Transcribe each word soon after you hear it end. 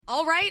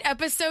All right,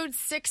 episode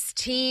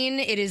 16.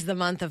 It is the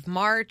month of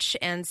March,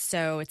 and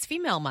so it's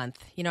Female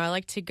Month. You know, I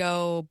like to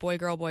go boy,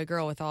 girl,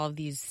 with all of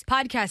these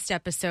podcast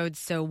episodes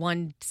so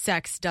one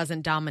sex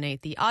doesn't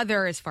dominate the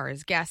other as far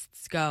as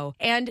guests go.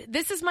 And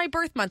this is my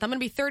birth month. I'm going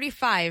to be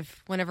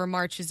 35 whenever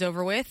March is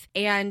over with.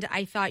 And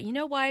I thought, you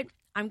know what?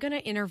 I'm going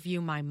to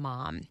interview my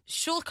mom.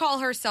 She'll call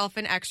herself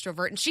an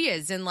extrovert, and she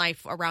is in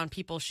life around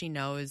people she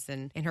knows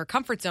and in her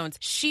comfort zones.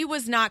 She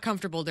was not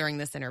comfortable during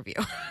this interview.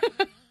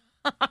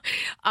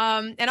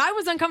 And I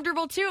was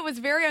uncomfortable too. It was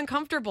very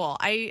uncomfortable.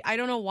 I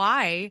don't know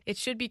why. It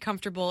should be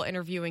comfortable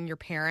interviewing your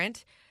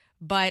parent.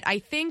 But I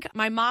think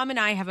my mom and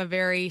I have a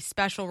very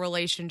special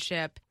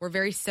relationship. We're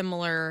very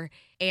similar.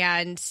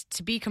 And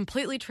to be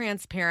completely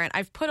transparent,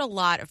 I've put a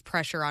lot of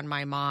pressure on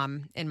my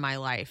mom in my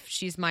life.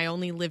 She's my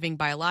only living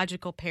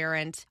biological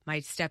parent. My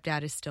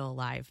stepdad is still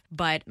alive.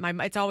 But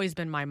it's always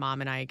been my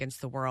mom and I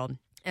against the world.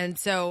 And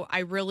so I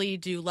really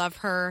do love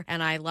her,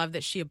 and I love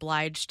that she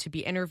obliged to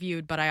be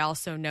interviewed, but I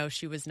also know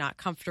she was not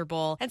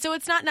comfortable. And so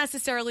it's not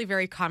necessarily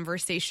very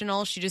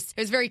conversational. It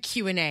was very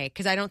Q&A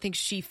because I don't think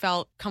she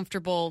felt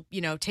comfortable,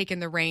 you know, taking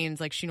the reins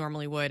like she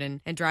normally would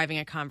and driving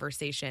a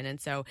conversation. And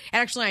so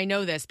actually I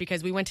know this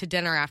because we went to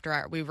dinner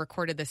after we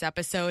recorded this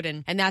episode,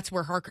 and that's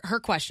where her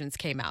questions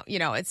came out. You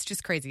know, it's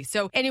just crazy.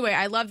 So anyway,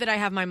 I love that I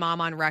have my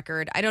mom on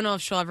record. I don't know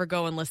if she'll ever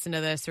go and listen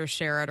to this or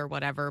share it or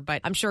whatever,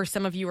 but I'm sure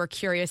some of you are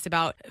curious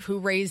about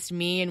who raised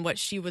me and what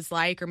she was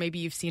like, or maybe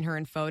you've seen her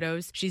in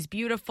photos. She's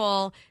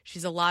beautiful.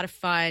 She's a lot of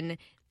fun.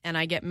 And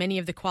I get many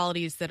of the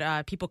qualities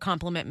that people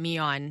compliment me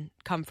on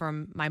come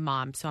from my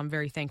mom. So I'm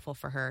very thankful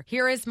for her.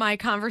 Here is my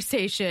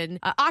conversation,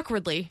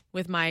 awkwardly,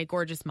 with my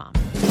gorgeous mom.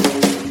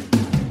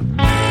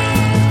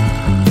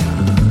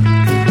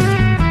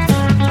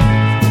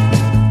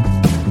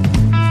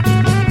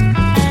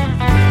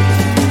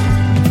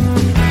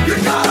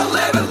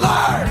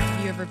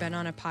 Been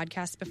on a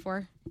podcast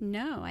before?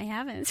 No, I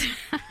haven't.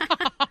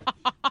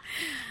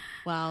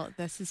 Well,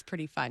 this is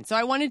pretty fun. So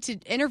I wanted to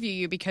interview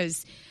you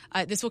because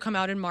this will come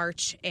out in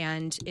March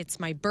and it's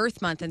my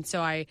birth month. And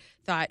so I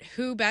thought,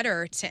 who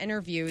better to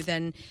interview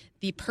than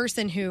the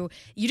person who,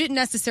 you didn't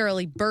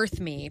necessarily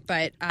birth me,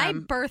 but I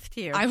birthed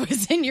you. I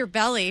was in your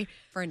belly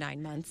for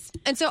 9 months.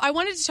 And so I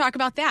wanted to talk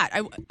about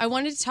that. I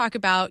wanted to talk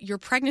about your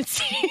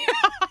pregnancy.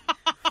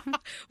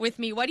 With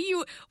me. What do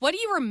you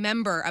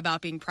remember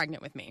about being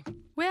pregnant with me?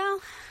 Well,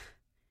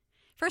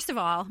 first of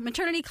all,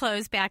 maternity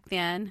clothes back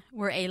then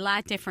were a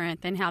lot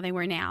different than how they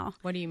were now.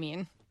 What do you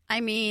mean?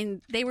 I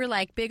mean, they were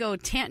like big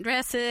old tent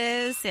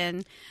dresses,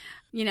 and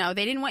you know,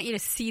 they didn't want you to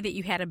see that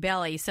you had a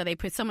belly, so they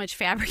put so much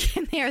fabric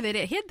in there that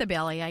it hid the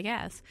belly, I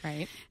guess.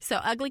 Right. So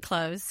ugly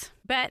clothes.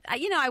 But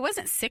you know, I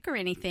wasn't sick or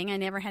anything. I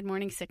never had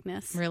morning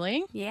sickness.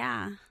 Really?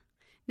 Yeah.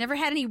 Never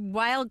had any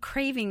wild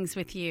cravings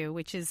with you,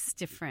 which is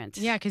different.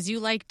 Yeah, because you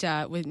liked,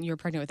 when you were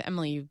pregnant with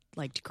Emily, you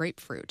liked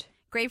grapefruit.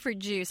 Grapefruit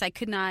juice. I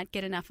could not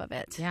get enough of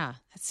it. Yeah,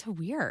 that's so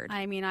weird.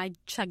 I mean, I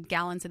chug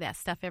gallons of that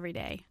stuff every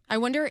day. I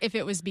wonder if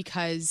it was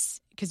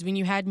because when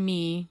you had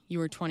me, you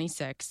were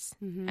 26,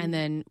 and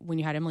then when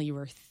you had Emily, you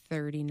were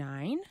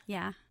 39?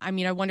 Yeah. I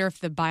mean, I wonder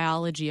if the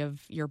biology of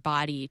your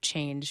body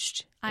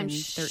changed in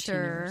 13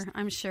 years.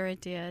 I'm sure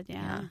it did,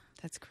 yeah.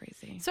 That's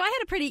crazy. So I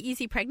had a pretty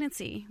easy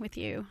pregnancy with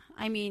you.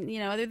 I mean, you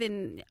know, other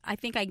than I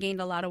think I gained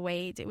a lot of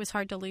weight. It was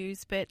hard to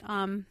lose, but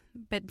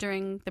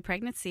during the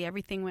pregnancy,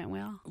 everything went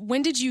well.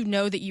 When did you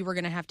know that you were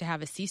going to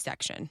have a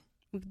C-section?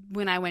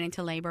 When I went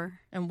into labor.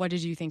 And what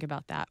did you think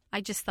about that? I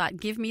just thought,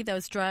 give me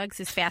those drugs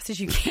as fast as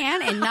you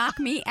can and knock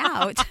me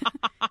out.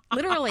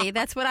 Literally,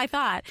 that's what I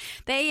thought.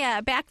 They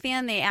back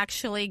then, they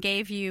actually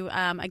gave you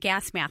a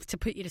gas mask to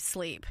put you to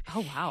sleep.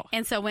 Oh, wow.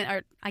 And so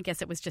I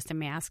guess it was just a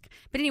mask.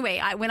 But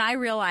anyway, when I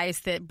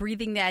realized that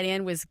breathing that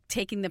in was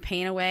taking the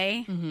pain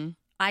away,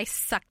 I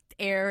sucked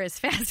air as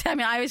fast. I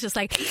mean, I was just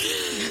like,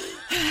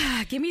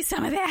 give me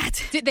some of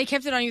that. They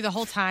kept it on you the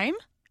whole time?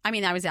 I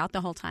mean, I was out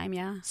the whole time,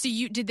 yeah. So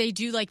did they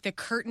do like the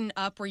curtain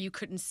up where you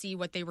couldn't see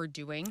what they were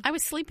doing? I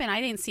was sleeping. I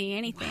didn't see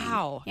anything.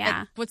 Wow.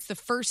 Yeah. What's the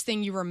first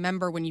thing you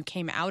remember when you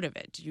came out of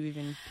it? Did you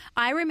even...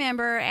 I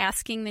remember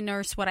asking the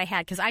nurse what I had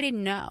because I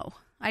didn't know.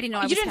 You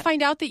didn't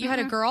find out that you had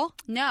a girl?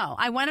 No.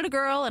 I wanted a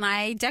girl, and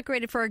I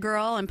decorated for a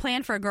girl and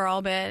planned for a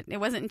girl, but it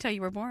wasn't until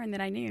you were born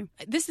that I knew.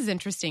 This is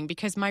interesting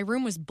because my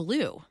room was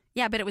blue.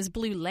 Yeah, but it was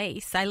blue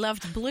lace. I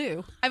loved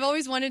blue. I've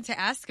always wanted to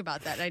ask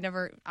about that.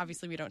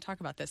 Obviously, we don't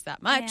talk about this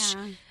that much.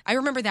 Yeah. I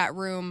remember that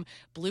room,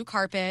 blue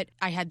carpet.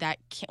 I had that,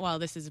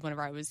 this is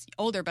whenever I was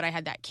older, but I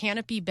had that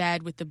canopy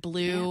bed with the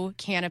blue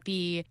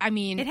canopy. I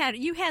mean...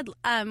 You had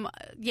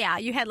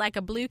like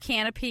a blue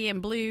canopy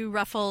and blue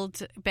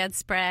ruffled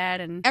bedspread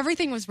and...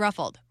 Everything was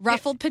ruffled.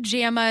 Ruffled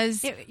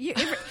pajamas.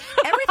 Everything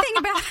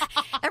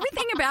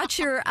about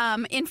your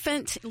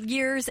infant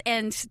years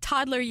and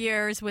toddler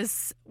years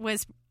was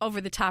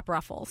over-the-top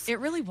ruffles. It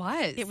really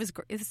was.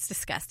 It's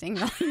disgusting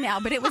really now,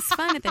 but it was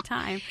fun at the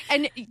time.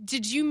 And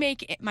did you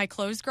make my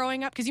clothes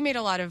growing up? Because you made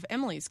a lot of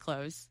Emily's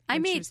clothes. I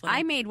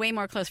made way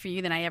more clothes for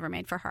you than I ever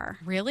made for her.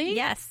 Really?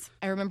 Yes.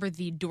 I remember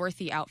the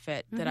Dorothy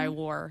outfit that I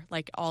wore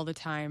like all the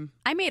time.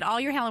 I made all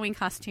your Halloween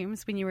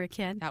costumes when you were a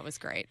kid. That was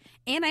great.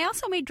 And I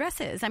also made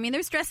dresses. I mean,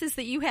 there's dresses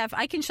that you have.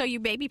 I can show you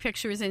baby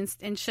pictures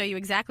and show you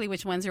exactly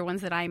which ones are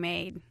ones that I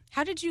made.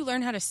 How did you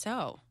learn how to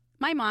sew?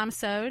 My mom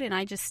sewed, and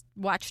I just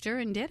watched her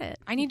and did it.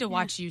 I need to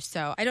watch you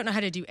sew. I don't know how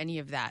to do any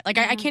of that. Like,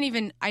 I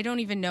don't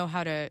even know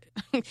how to,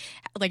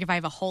 like, if I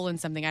have a hole in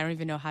something, I don't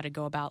even know how to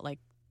go about, like,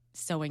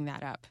 sewing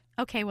that up.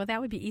 Okay, well, that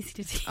would be easy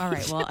to teach. All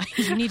right, well,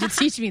 you need to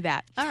teach me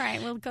that. All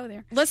right, we'll go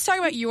there. Let's talk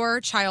about your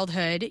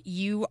childhood.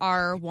 You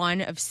are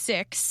one of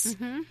 6,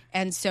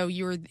 and so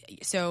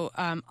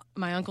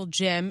my Uncle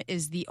Jim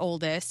is the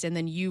oldest, and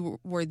then you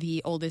were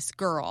the oldest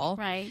girl.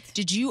 Right.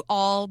 Did you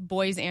all,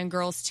 boys and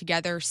girls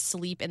together,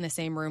 sleep in the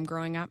same room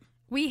growing up?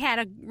 We had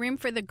a room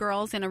for the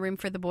girls and a room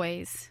for the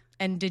boys.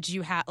 And did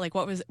you have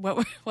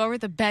what were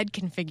the bed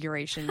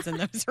configurations in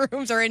those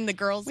rooms or in the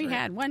girls' room? We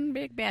had one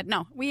big bed.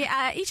 No, we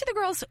each of the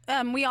girls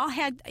we all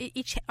had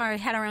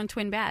our own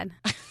twin bed.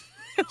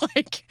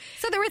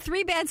 So there were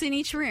 3 beds in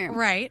each room.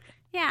 Right.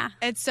 Yeah.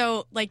 And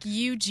so like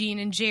you, Jean,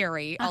 and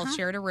Jerry all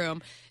shared a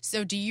room.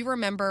 So do you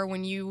remember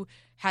when you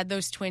had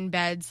those twin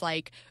beds,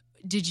 like,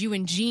 did you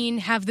and Jean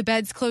have the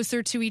beds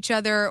closer to each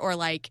other, or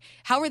like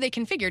how were they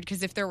configured?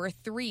 Because if there were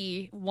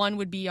 3, one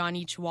would be on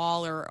each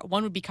wall, or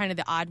one would be kind of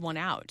the odd one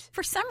out.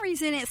 For some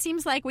reason, it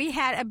seems like we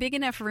had a big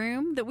enough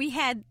room that we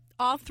had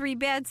all 3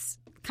 beds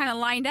kind of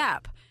lined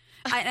up.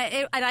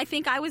 I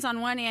think I was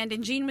on one end,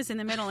 and Jean was in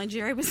the middle, and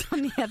Jerry was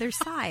on the other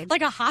side.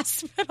 Like a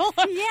hospital?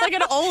 Yeah. Like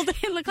an old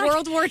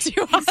World War II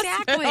hospital.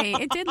 Exactly.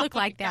 It did look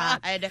like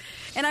that. God.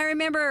 And I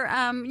remember,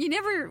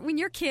 when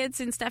you're kids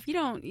and stuff, you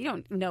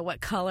don't know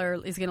what color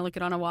is going to look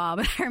good on a wall.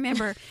 But I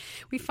remember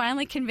we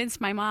finally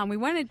convinced my mom. We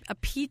wanted a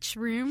peach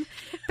room,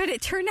 but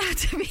it turned out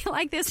to be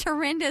like this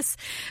horrendous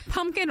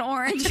pumpkin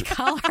orange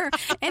color.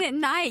 And at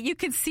night, you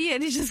could see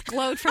it. It just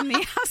glowed from the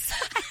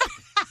outside.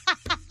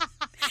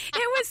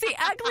 It was the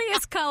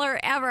ugliest color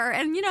ever.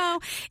 And,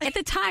 at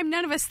the time,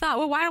 none of us thought,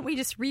 well, why don't we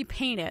just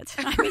repaint it?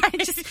 I mean,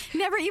 it just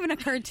never even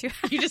occurred to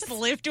us. You just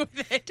lived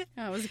with it.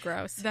 Oh, it was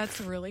gross. That's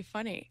really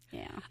funny.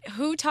 Yeah.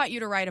 Who taught you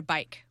to ride a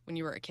bike when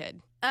you were a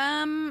kid?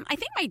 I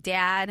think my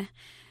dad.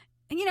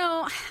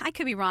 I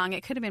could be wrong.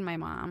 It could have been my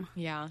mom.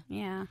 Yeah.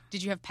 Yeah.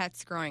 Did you have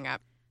pets growing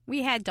up?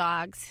 We had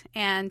dogs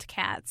and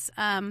cats.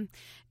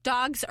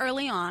 Dogs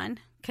early on,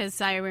 because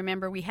I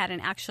remember we had an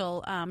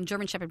actual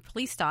German Shepherd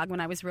police dog when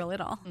I was real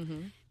little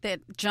that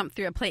jumped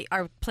through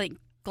our plate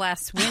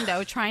glass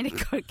window trying to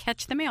go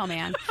catch the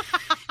mailman.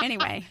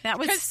 Anyway, that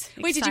was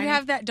exciting. Wait, did you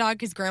have that dog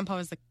because Grandpa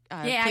was the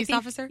police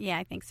officer? Yeah,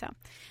 I think so.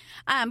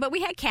 But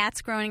we had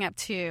cats growing up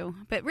too.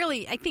 But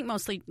really, I think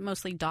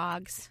mostly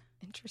dogs.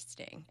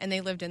 Interesting. And they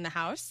lived in the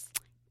house?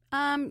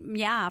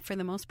 Yeah, for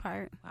the most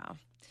part. Wow.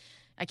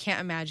 I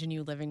can't imagine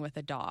you living with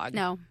a dog.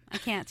 No, I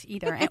can't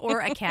either. Or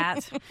a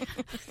cat.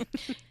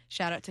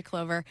 Shout out to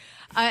Clover.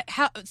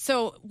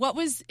 So what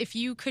was, if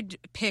you could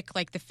pick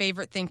like the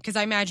favorite thing, because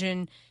I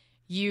imagine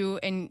you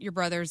and your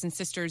brothers and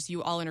sisters,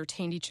 you all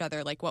entertained each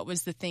other. Like what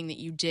was the thing that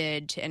you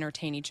did to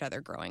entertain each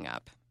other growing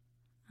up?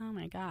 Oh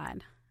my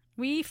God.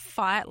 We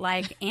fought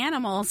like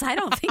animals. I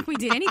don't think we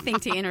did anything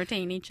to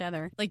entertain each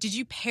other. Like, did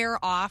you pair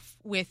off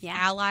with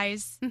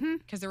allies?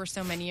 Because there were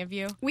so many of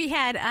you. We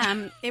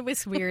had, it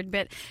was weird,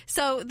 but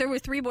so there were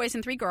 3 boys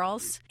and 3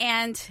 girls,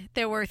 and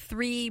there were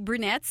 3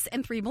 brunettes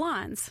and 3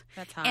 blondes.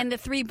 That's hot. And the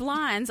 3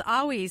 blondes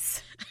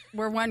always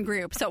were one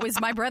group. So it was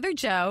my brother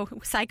Joe,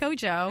 Psycho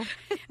Joe,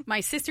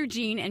 my sister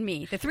Jean, and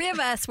me. The 3 of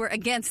us were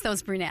against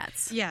those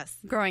brunettes. Yes.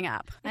 Growing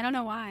up. I don't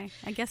know why.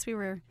 I guess we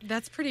were.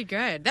 That's pretty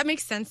good. That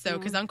makes sense, though,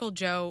 because Uncle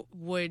Joe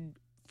would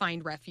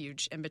find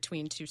refuge in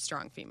between 2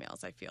 strong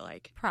females, I feel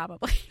like.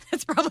 Probably.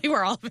 That's probably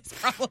where all of his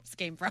problems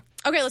came from.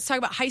 Okay, let's talk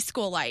about high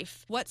school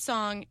life. What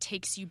song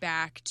takes you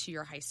back to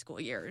your high school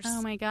years?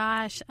 Oh, my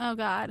gosh. Oh,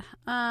 God.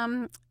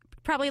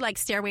 Probably like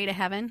Stairway to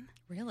Heaven.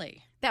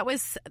 Really? That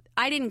was,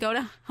 I didn't go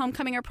to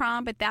homecoming or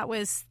prom, but that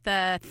was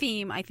the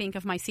theme, I think,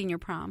 of my senior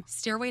prom.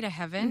 Stairway to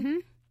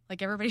Heaven?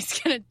 Like everybody's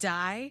going to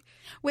die?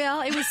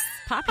 Well, it was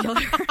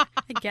popular.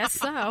 I guess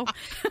so.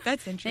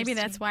 That's interesting. Maybe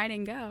that's why I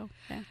didn't go.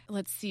 Yeah.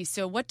 Let's see.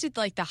 So what did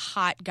like the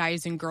hot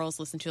guys and girls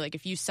listen to? Like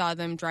if you saw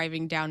them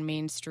driving down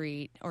Main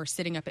Street or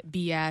sitting up at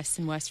BS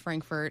in West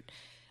Frankfort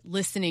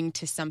listening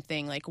to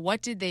something, like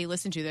what did they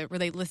listen to? Were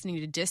they listening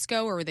to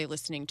disco or were they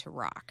listening to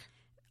rock?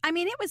 I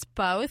mean, it was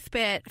both,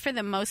 but for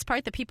the most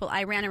part, the people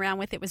I ran around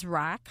with, it was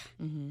rock.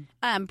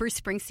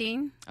 Bruce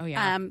Springsteen. Oh,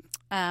 yeah.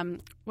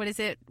 What is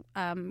it?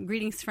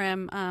 Greetings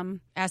from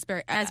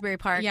Asbury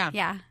Park. Yeah.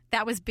 Yeah.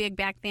 That was big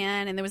back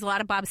then, and there was a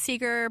lot of Bob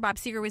Seger. Bob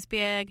Seger was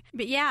big.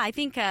 But, yeah, I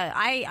think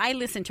I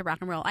listened to rock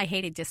and roll. I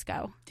hated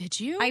disco.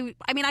 Did you? I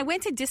mean, I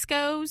went to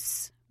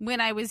discos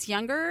when I was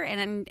younger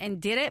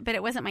and did it, but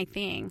it wasn't my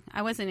thing.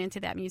 I wasn't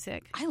into that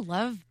music. I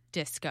love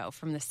disco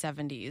from the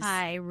 70s.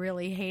 I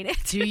really hate it.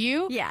 Do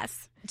you?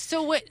 Yes.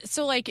 So what?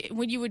 So like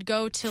when you would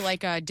go to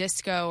like a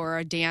disco or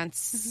a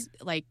dance,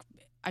 like,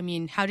 I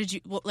mean, how did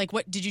you,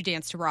 what did you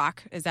dance to?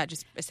 Rock? Is that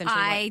just essentially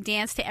I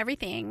danced to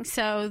everything.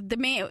 So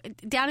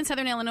down in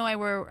Southern Illinois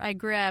where I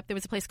grew up, there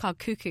was a place called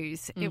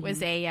Cuckoo's. It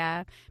was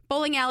a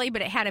bowling alley,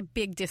 but it had a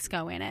big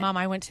disco in it. Mom,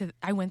 I went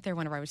there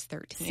whenever I was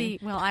 13. See,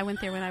 well, I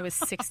went there when I was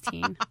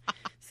 16.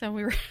 So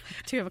we were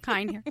two of a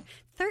kind here.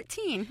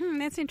 13.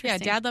 That's Yeah,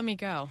 interesting. Dad let me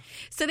go.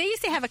 So they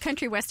used to have a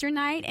country western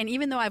night, and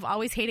even though I've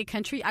always hated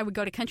country, I would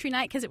go to country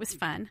night because it was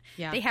fun.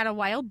 Yeah. They had a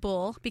wild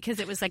bull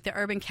because it was like the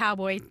urban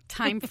cowboy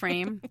time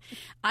frame.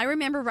 I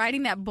remember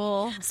riding that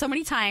bull so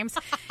many times.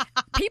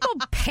 People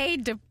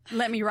paid to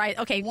let me ride.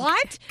 Okay,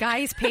 What?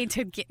 Guys paid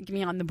to get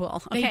me on the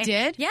bull. Okay? They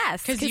did?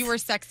 Yes, Because you were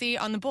sexy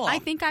on the bull. I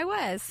think I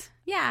was.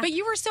 Yeah, But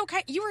you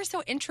were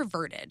so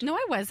introverted. no,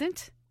 I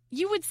wasn't.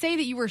 You would say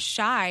that you were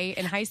shy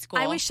in high school.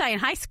 I was shy in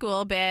high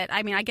school, but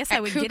I mean, I guess I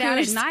would get out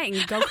at Cuckoo's? night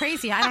and go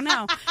crazy. I don't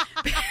know.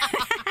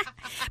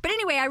 But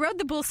anyway, I rode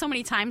the bull so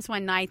many times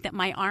one night that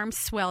my arms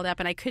swelled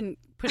up and I couldn't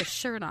put a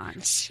shirt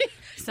on. So-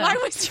 Why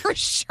was your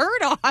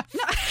shirt off?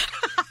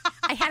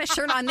 I had a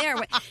shirt on there.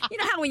 You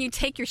know how when you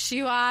take your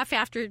shoe off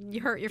after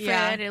you hurt your foot,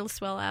 Yeah. it'll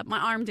swell up? My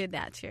arm did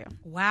that too.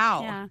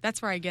 Wow. Yeah.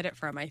 That's where I get it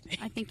from, I think.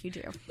 I think you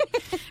do.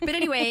 But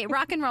anyway,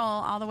 rock and roll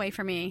all the way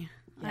for me.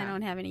 I Yeah.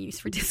 don't have any use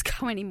for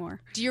disco anymore.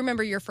 Do you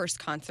remember your first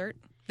concert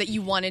that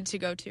you wanted to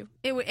go to?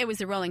 It was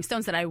the Rolling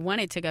Stones that I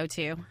wanted to go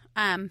to.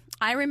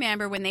 I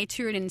remember when they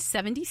toured in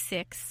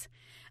 '76.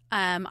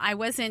 I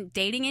wasn't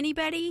dating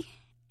anybody,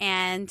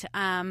 and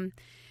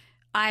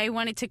I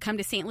wanted to come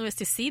to St. Louis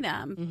to see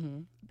them. Mm-hmm.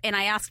 And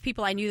I asked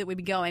people I knew that would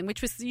be going,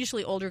 which was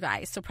usually older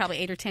guys, so probably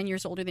 8 or 10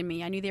 years older than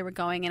me. I knew they were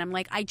going, and I'm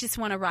like, I just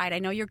want to ride. I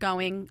know you're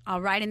going.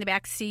 I'll ride in the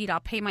back seat. I'll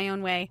pay my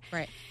own way.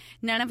 Right.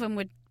 None of them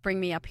would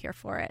bring me up here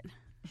for it,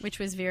 which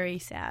was very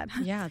sad.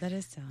 Yeah, that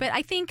is sad. But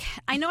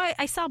I know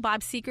I saw Bob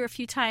Seger a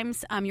few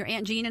times. Your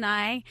Aunt Jean and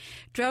I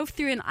drove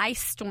through an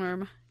ice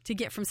storm to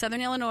get from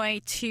Southern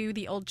Illinois to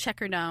the old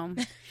Checker Dome.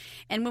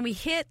 And when we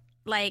hit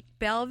like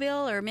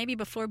Belleville or maybe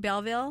before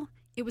Belleville,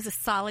 it was a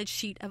solid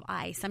sheet of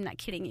ice. I'm not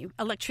kidding you.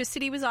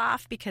 Electricity was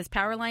off because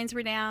power lines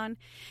were down.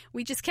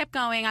 We just kept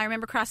going. I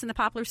remember crossing the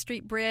Poplar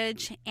Street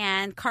Bridge,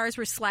 and cars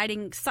were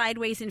sliding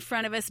sideways in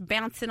front of us,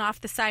 bouncing off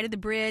the side of the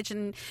bridge.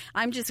 And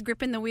I'm just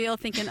gripping the wheel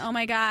thinking, oh,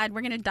 my God, we're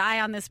going to die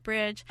on this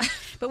bridge.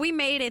 But we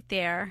made it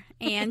there.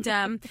 And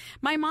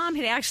my mom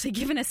had actually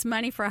given us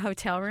money for a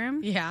hotel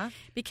room. Yeah.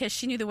 Because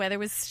she knew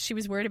she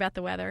was worried about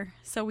the weather.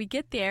 So we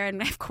get there,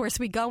 and of course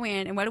we go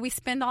in, and what do we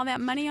spend all that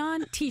money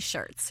on?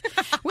 T-shirts.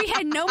 We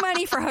had no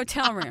money for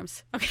hotel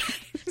rooms. Okay.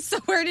 So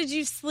where did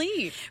you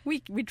sleep? We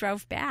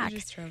drove back. You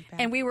just drove back.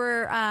 And we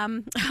were,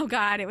 oh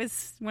God, it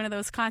was one of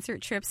those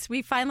concert trips.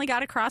 We finally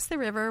got across the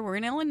river. We're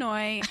in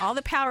Illinois. All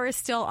the power is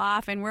still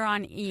off, and we're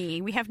on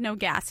E. We have no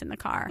gas in the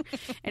car.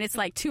 And it's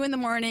like 2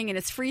 a.m, and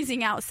it's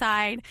freezing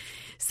outside.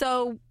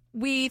 So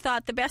we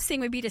thought the best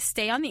thing would be to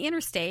stay on the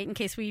interstate in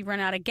case we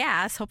run out of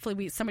gas.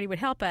 Hopefully somebody would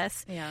help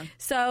us. Yeah.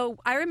 So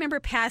I remember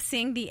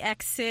passing the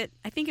exit,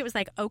 I think it was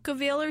like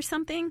Oakville or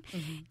something.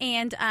 Mm-hmm.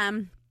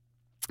 And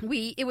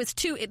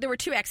there were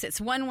 2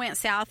 exits. One went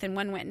south and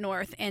one went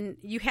north. And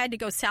you had to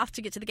go south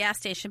to get to the gas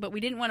station, but we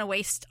didn't want to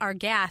waste our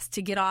gas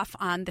to get off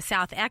on the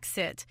south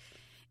exit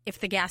if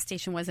the gas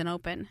station wasn't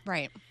open.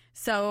 Right.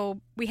 So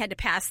we had to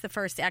pass the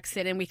first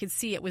exit, and we could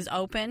see it was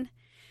open.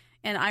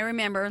 And I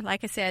remember,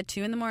 like I said,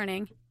 2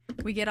 a.m,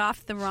 we get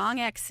off the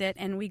wrong exit,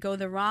 and we go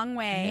the wrong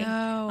way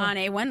on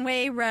a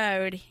one-way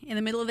road in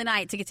the middle of the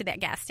night to get to that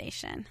gas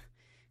station.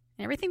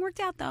 And everything worked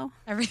out, though.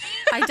 Everything.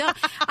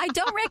 I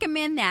don't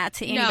recommend that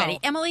to anybody. No.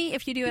 Emily,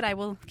 if you do it, I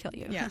will kill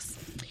you. Yes.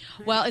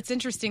 Well, it's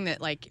interesting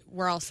that like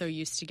we're also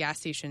used to gas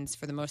stations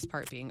for the most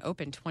part being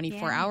open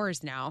 24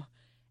 hours now,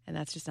 and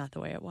that's just not the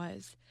way it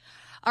was.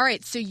 All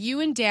right, so you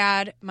and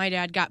my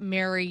dad got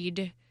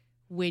married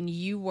when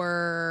you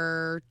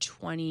were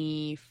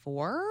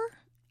 24?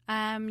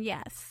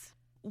 Yes.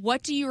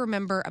 What do you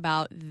remember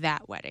about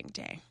that wedding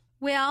day?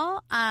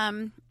 Well,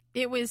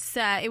 it was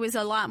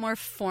a lot more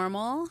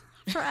formal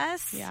for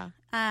us. Yeah.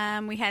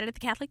 We had it at the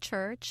Catholic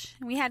Church.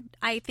 We had,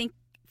 I think,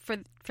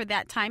 for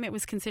that time, it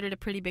was considered a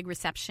pretty big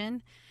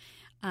reception.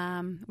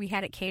 We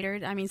had it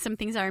catered. I mean, some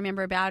things I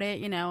remember about it,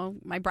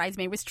 my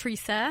bridesmaid was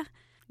Teresa,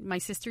 my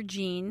sister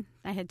Jean.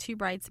 I had 2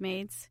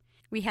 bridesmaids.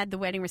 We had the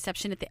wedding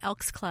reception at the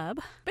Elks Club,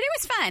 but it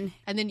was fun.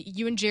 And then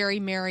you and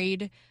Jerry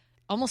married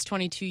almost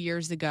 22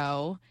 years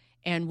ago.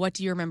 And what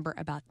do you remember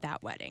about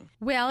that wedding?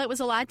 Well, it was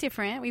a lot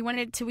different. We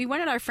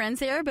wanted our friends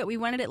there, but we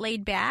wanted it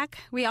laid back.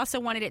 We also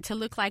wanted it to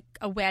look like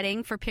a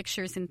wedding for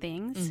pictures and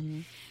things. Mm-hmm.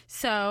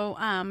 So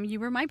you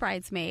were my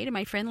bridesmaid, and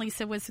my friend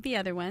Lisa was the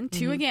other one.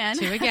 2 again.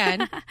 2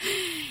 again.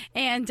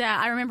 And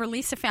I remember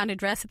Lisa found a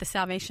dress at the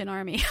Salvation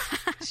Army.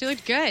 She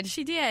looked good.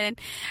 She did.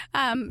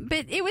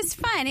 But it was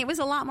fun. It was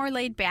a lot more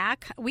laid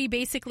back. We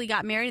basically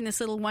got married in this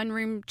little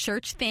one-room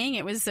church thing.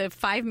 It was a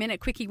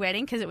 5-minute quickie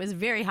wedding because it was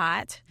very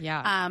hot.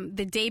 Yeah.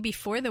 The day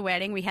before the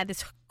wedding, we had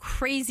this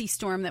crazy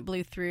storm that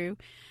blew through.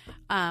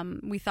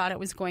 We thought it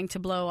was going to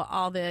blow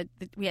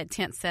we had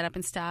tents set up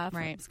and stuff.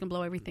 Right. It was going to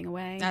blow everything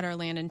away. At our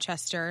land in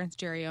Chester,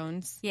 Jerry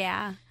owns.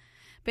 Yeah.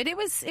 But it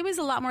was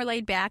a lot more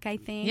laid back, I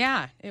think.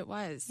 Yeah, it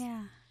was.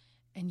 Yeah.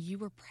 And you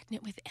were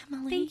pregnant with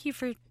Emily. Thank you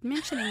for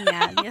mentioning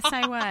that. Yes,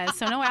 I was.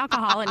 So no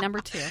alcohol at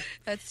number 2.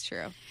 That's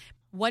true.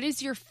 What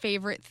is your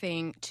favorite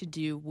thing to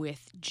do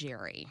with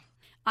Jerry?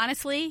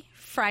 Honestly,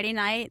 Friday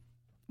night,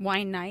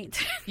 wine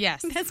night.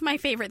 Yes. That's my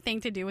favorite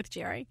thing to do with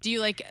Jerry. Do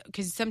you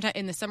because sometimes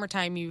in the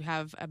summertime you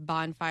have a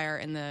bonfire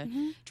in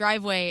the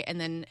driveway, and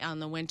then on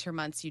the winter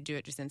months you do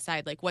it just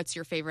inside. Like, what's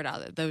your favorite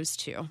out of those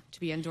two, to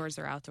be indoors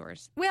or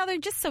outdoors? Well, they're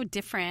just so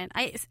different.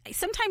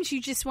 Sometimes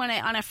you just want to,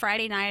 on a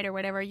Friday night or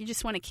whatever, you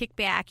just want to kick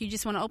back. You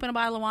just want to open a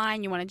bottle of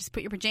wine. You want to just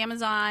put your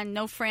pajamas on,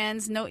 no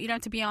friends, you don't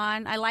have to be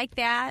on. I like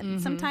that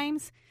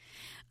sometimes.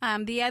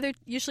 The other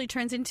usually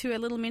turns into a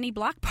little mini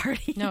block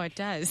party. No, it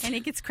does. And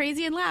it gets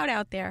crazy and loud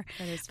out there.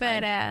 That is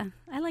but fun.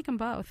 I like them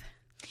both.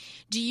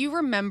 Do you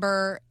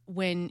remember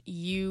when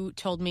you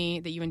told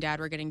me that you and Dad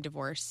were getting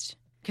divorced?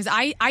 Because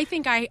I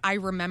think I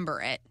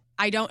remember it.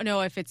 I don't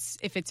know if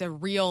it's a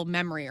real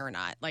memory or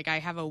not. Like, I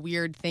have a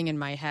weird thing in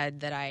my head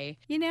that I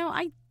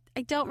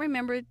don't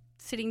remember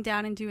sitting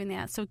down and doing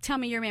that. So tell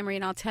me your memory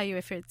and I'll tell you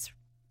if it's...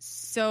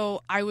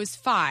 So I was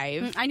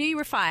 5. I knew you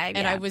were 5.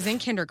 And yeah. I was in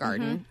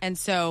kindergarten. And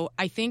so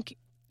I think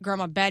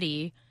Grandma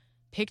Betty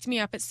picked me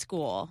up at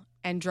school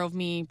and drove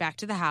me back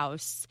to the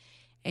house.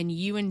 And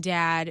you and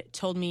Dad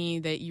told me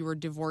that you were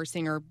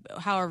divorcing, or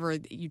however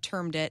you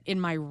termed it,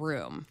 in my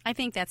room. I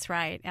think that's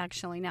right,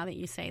 actually, now that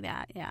you say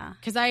that, yeah.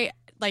 Because I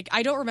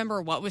don't remember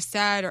what was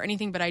said or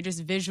anything, but I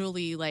just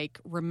visually,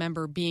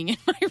 remember being in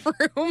my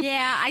room.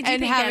 Yeah, I do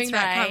and think having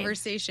that's that right.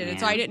 conversation. Yeah.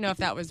 And so I didn't know if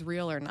that was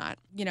real or not.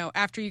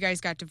 After you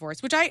guys got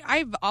divorced, which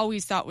I've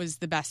always thought was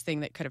the best thing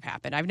that could have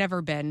happened. I've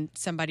never been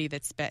somebody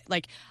that's been,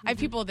 I have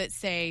people that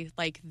say,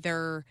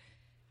 they're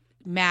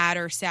mad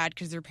or sad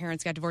because their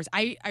parents got divorced.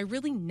 I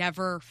really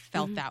never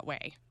felt that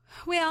way.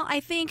 Well,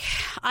 I think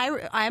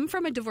I'm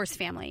from a divorced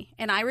family,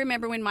 and I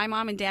remember when my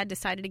mom and dad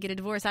decided to get a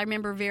divorce. I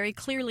remember very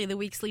clearly the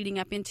weeks leading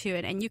up into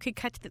it, and you could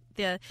cut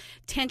the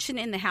tension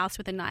in the house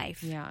with a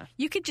knife. Yeah.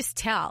 You could just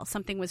tell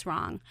something was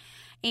wrong.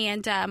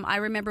 And I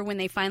remember when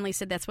they finally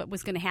said that's what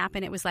was going to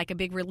happen, it was like a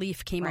big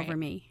relief came over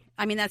me.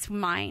 I mean, that's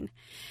mine.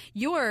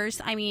 Yours,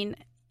 I mean,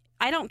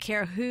 I don't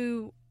care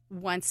who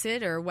wants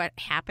it or what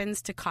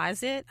happens to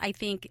cause it. I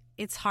think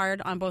it's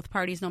hard on both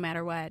parties no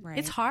matter what. Right.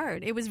 It's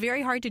hard. It was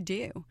very hard to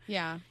do.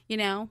 Yeah.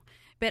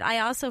 But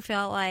I also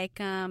felt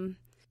like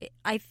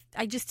I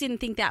just didn't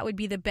think that would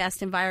be the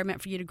best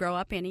environment for you to grow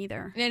up in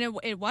either. And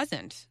it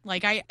wasn't.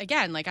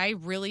 I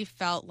really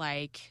felt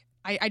like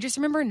I just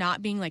remember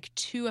not being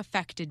too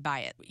affected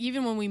by it.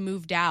 Even when we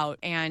moved out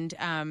and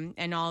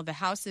all the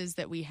houses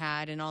that we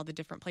had and all the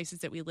different places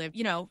that we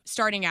lived,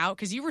 starting out,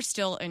 because you were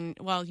still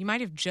you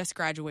might have just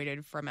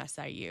graduated from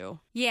SIU.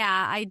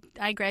 Yeah,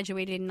 I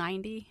graduated in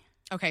 90.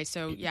 Okay,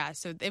 so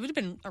so it would have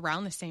been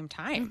around the same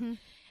time. Mm-hmm.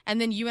 And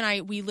then you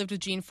and we lived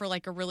with Gene for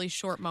a really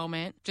short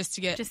moment just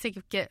to get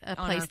a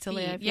place to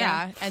live.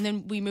 Yeah. And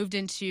then we moved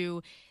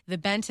into the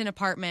Benton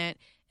apartment.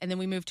 And then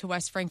we moved to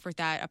West Frankfort,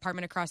 that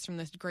apartment across from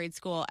the grade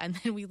school. And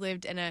then we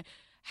lived in a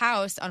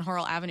house on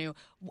Horrell Avenue.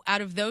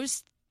 Out of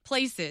those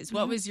places,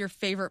 what was your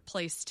favorite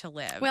place to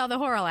live? Well, the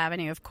Horrell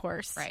Avenue, of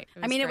course. Right.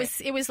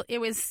 It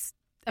was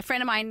a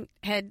friend of mine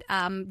had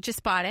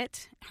just bought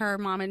it. Her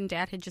mom and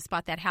dad had just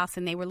bought that house,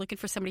 and they were looking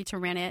for somebody to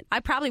rent it.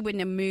 I probably wouldn't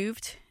have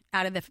moved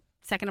out of the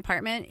second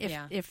apartment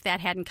if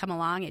that hadn't come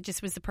along. It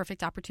just was the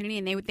perfect opportunity,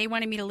 and they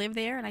wanted me to live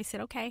there, and I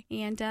said okay.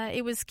 And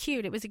it was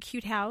cute. It was a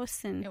cute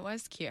house, and it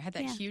was cute. It had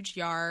that huge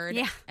yard.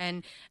 Yeah.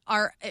 And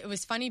it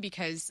was funny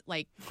because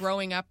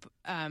growing up,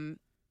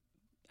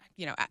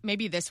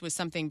 maybe this was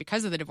something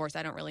because of the divorce,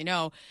 I don't really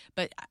know,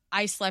 but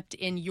I slept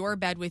in your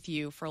bed with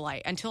you for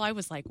until I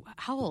was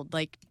how old? Oh.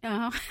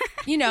 Well,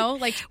 you know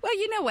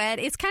what?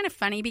 It's kind of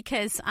funny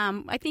because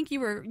I think you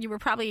were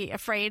probably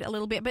afraid a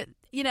little bit, but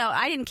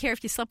I didn't care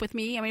if you slept with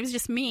me. I mean, it was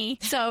just me,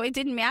 so it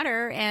didn't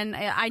matter, and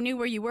I knew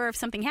where you were if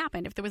something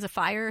happened. If there was a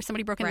fire or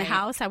somebody broke in the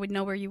house, I would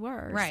know where you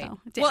were. Right.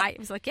 So I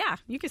was yeah,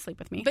 you could sleep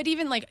with me. But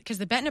even because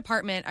the Benton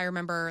apartment, I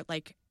remember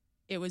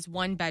it was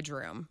one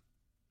bedroom.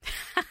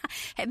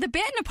 The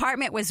Benton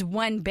apartment was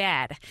one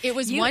bed. It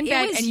was one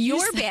bed. It was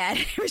your bed.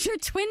 It was your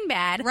twin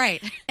bed.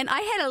 Right. And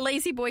I had a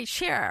lazy boy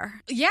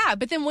chair. Yeah,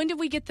 but then when did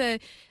we get the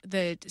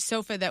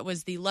sofa that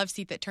was the love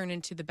seat that turned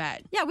into the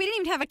bed? Yeah, we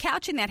didn't even have a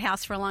couch in that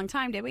house for a long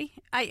time, did we?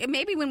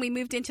 Maybe when we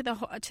moved into the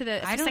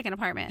second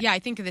apartment. Yeah, I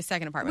think the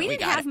second apartment we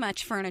didn't have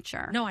much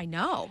furniture. No, I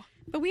know.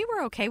 But we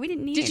were okay. We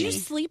didn't need Did any. you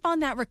sleep on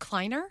that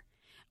recliner?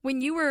 When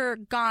you were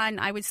gone,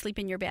 I would sleep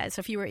in your bed.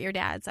 So if you were at your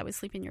dad's, I would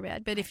sleep in your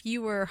bed. But if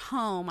you were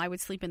home, I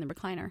would sleep in the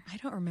recliner. I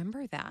don't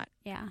remember that.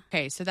 Yeah.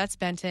 Okay, so that's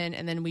Benton.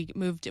 And then we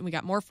moved and we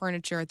got more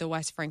furniture at the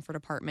West Frankfort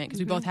apartment because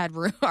we both had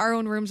our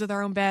own rooms with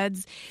our own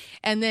beds.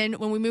 And then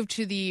when we moved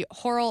to the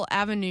Horrell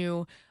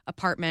Avenue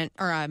apartment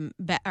or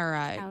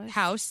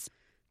house,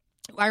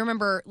 I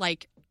remember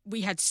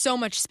we had so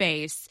much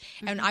space,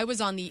 and I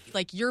was on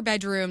your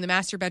bedroom, the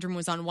master bedroom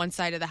was on one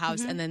side of the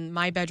house, and then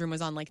my bedroom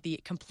was on like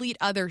the complete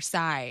other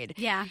side.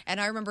 Yeah.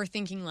 And I remember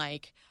thinking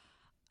like,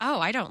 oh,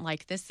 I don't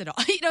like this at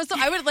all. So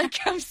I would like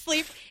come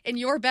sleep in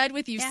your bed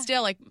with you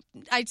still. Like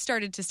I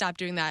started to stop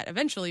doing that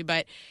eventually,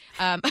 but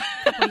a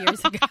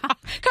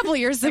couple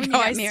years ago,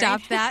 I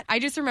stopped that. I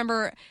just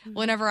remember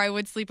whenever I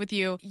would sleep with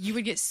you, you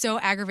would get so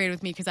aggravated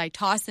with me because I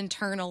toss and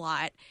turn a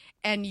lot,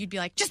 and you'd be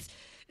like, just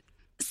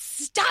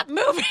stop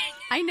moving.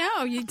 I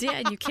know, you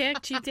did. You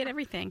kicked, you did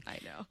everything. I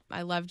know.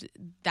 I loved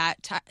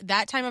that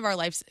time of our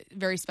lives.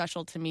 Very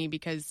special to me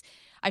because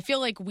I feel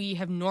like we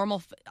have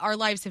our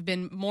lives have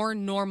been more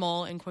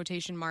normal in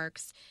quotation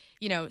marks,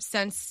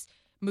 since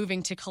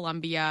moving to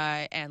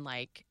Columbia and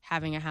like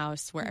having a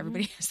house where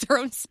everybody has their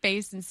own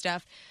space and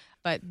stuff.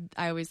 But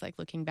I always like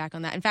looking back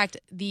on that. In fact,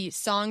 the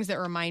songs that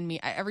remind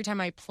me, every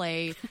time I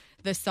play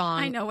the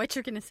song. I know what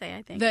you're going to say,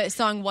 I think. The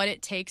song What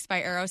It Takes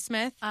by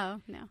Aerosmith. Oh,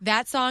 no.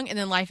 That song, and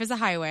then Life is a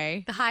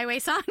Highway. The Highway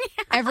song?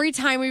 Every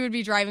time we would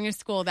be driving to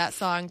school, that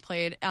song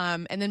played.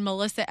 And then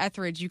Melissa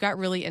Etheridge, you got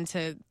really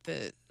into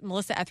the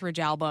Melissa Etheridge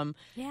album.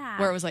 Yeah.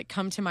 Where it was like,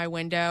 Come to My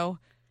Window.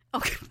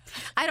 Oh,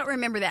 I don't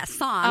remember that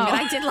song, but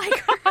I did like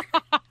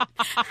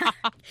her.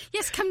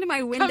 Yes, come to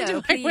my window, come to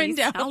my please.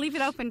 Window. I'll leave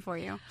it open for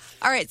you.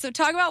 All right, so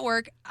talk about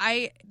work.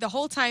 The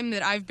whole time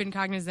that I've been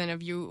cognizant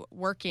of you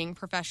working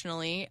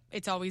professionally,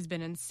 it's always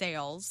been in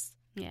sales.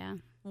 Yeah.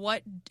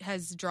 What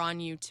has drawn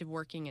you to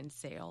working in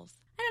sales?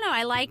 I don't know.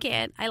 I like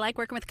it. I like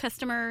working with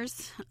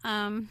customers.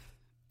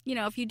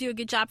 If you do a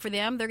good job for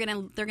them, they're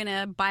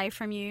gonna buy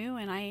from you,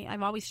 and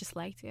I've always just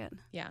liked it.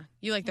 Yeah,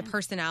 you like the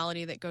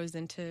personality that goes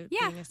into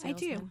being a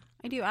salesman.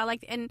 I do. I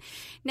like, and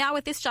now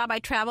with this job, I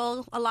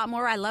travel a lot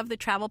more. I love the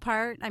travel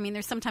part. I mean,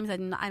 there's sometimes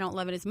I don't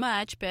love it as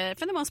much, but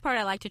for the most part,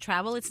 I like to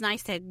travel. It's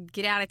nice to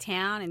get out of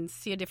town and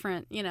see a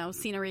different,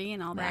 scenery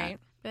and all that. Right.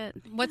 But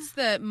what's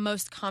the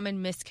most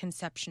common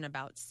misconception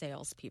about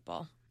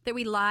salespeople? That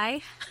we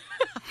lie.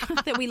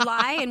 That we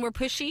lie and we're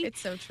pushy.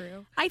 It's so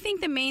true. I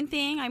think the main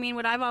thing,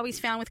 what I've always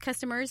found with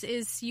customers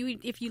is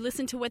if you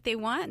listen to what they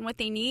want and what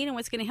they need and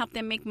what's going to help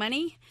them make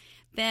money,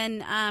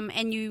 then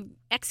and you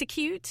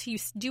execute, you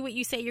do what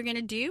you say you're going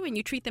to do, and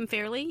you treat them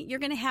fairly, you're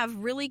going to have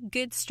really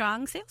good,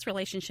 strong sales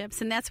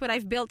relationships. And that's what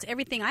I've built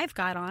everything I've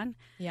got on.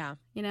 Yeah.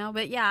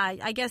 But yeah,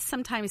 I guess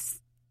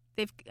sometimes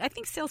I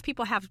think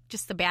salespeople have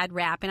just the bad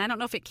rap, and I don't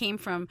know if it came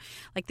from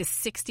like the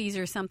 60s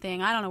or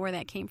something. I don't know where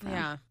that came from.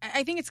 Yeah.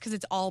 I think it's because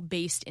it's all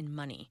based in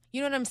money.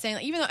 You know what I'm saying?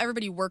 Like, even though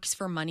everybody works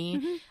for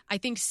money, I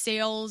think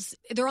sales,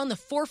 they're on the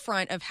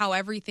forefront of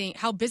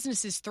how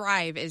businesses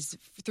thrive is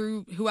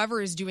through whoever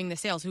is doing the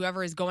sales,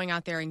 whoever is going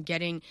out there and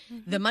getting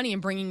the money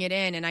and bringing it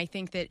in. And I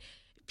think that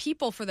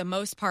people, for the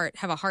most part,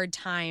 have a hard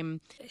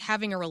time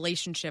having a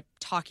relationship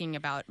talking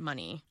about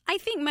money. I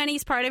think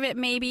money's part of it,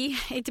 maybe.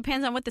 It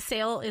depends on what the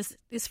sale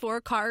is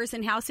for, cars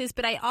and houses.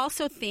 But I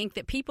also think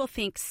that people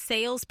think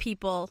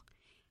salespeople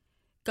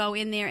go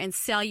in there and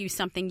sell you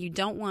something you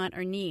don't want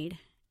or need.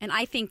 And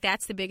I think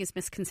that's the biggest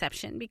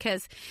misconception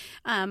because,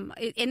 and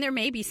there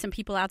may be some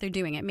people out there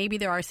doing it. Maybe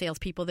there are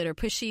salespeople that are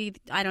pushy.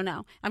 I don't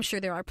know. I'm sure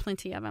there are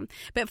plenty of them.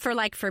 But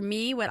for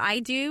me, what I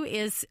do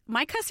is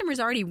my customers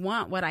already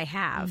want what I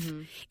have.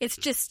 It's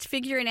just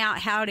figuring out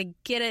how to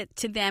get it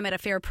to them at a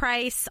fair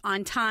price,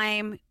 on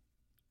time,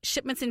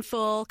 shipments in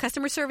full.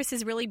 Customer service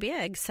is really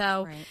big.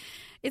 So. Right.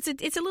 It's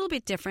a little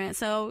bit different.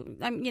 So,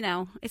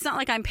 it's not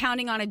like I'm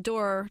pounding on a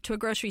door to a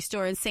grocery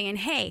store and saying,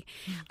 hey,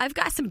 I've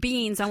got some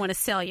beans I want to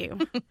sell you.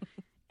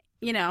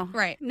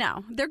 Right.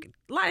 No,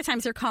 a lot of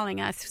times they're calling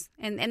us.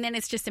 And then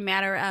it's just a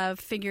matter of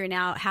figuring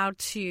out how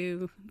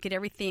to get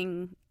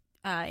everything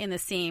in the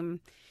same,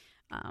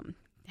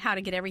 how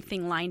to get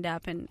everything lined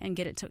up and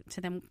get it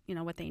to them,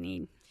 what they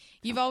need.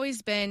 You've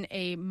always been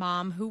a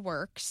mom who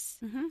works.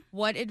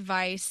 What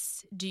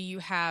advice do you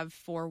have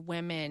for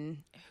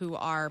women who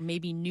are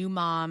maybe new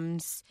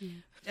moms?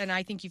 And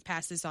I think you've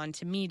passed this on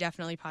to me,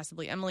 definitely,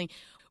 possibly Emily.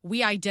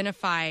 We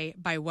identify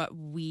by what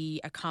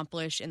we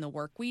accomplish in the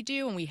work we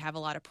do, and we have a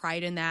lot of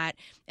pride in that.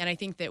 And I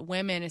think that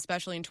women,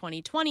 especially in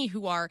 2020,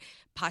 who are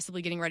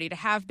possibly getting ready to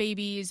have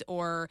babies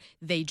or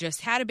they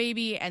just had a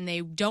baby and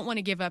they don't want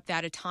to give up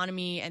that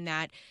autonomy and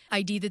that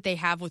ID that they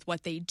have with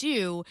what they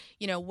do,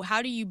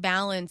 how do you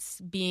balance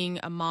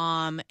being a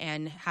mom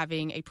and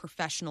having a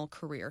professional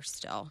career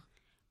still?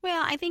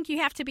 Well, I think you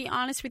have to be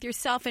honest with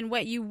yourself and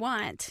what you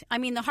want.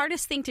 The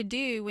hardest thing to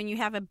do when you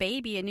have a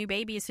new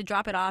baby, is to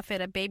drop it off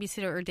at a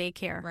babysitter or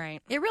daycare. Right.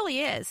 It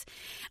really is.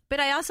 But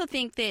I also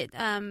think that,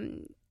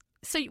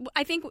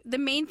 I think the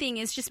main thing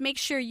is just make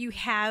sure you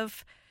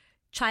have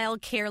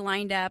child care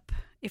lined up.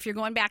 If you're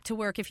going back to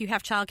work, if you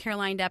have child care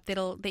lined up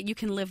that you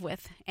can live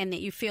with and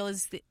that you feel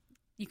is that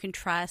you can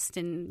trust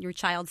and your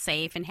child's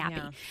safe and happy.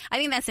 Yeah. I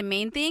think that's the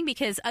main thing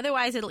because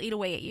otherwise it'll eat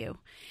away at you.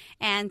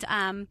 And,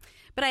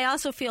 but I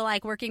also feel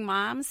like working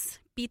moms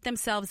beat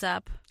themselves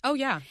up. Oh,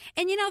 yeah.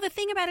 And, the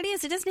thing about it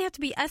is it doesn't have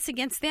to be us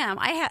against them.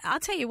 I'll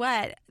tell you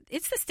what,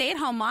 it's the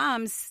stay-at-home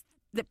moms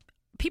that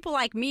people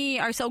like me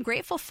are so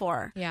grateful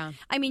for. Yeah.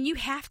 You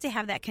have to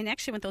have that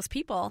connection with those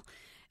people.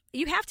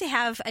 you have to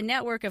have a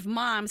network of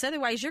moms.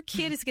 Otherwise, your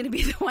kid is going to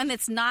be the one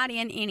that's not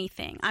in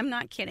anything. I'm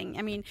not kidding.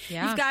 I mean,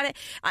 you've got to.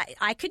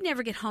 I could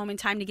never get home in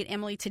time to get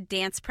Emily to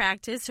dance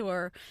practice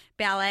or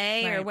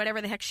ballet or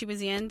whatever the heck she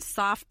was in,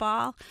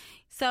 softball.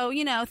 So,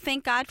 you know,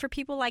 thank God for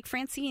people like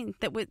Francine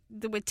that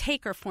would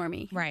take her for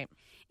me. Right.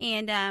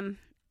 And,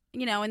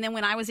 you know, and then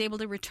when I was able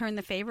to return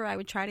the favor, I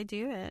would try to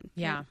do it.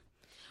 Yeah.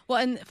 Well,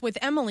 and with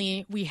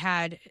Emily, we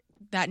had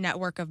that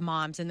network of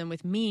moms. And then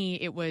with me,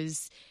 it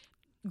was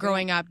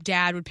growing up,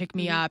 Dad would pick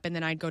me up, and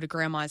then I'd go to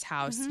Grandma's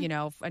house, you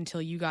know,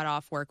 until you got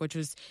off work, which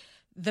was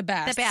the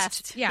best. The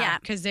best. Yeah.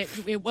 Because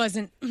it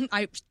wasn't,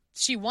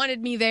 she wanted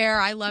me there.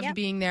 I loved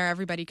being there.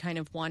 Everybody kind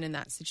of won in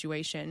that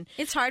situation.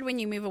 It's hard when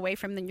you move away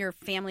from your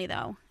family,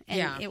 though.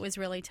 And it was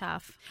really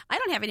tough. I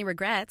don't have any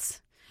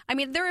regrets. I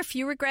mean, there are a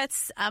few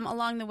regrets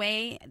along the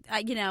way.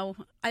 You know,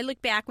 I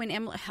look back when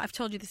Emily, I've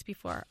told you this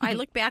before. I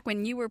look back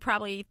when you were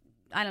probably,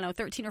 I don't know,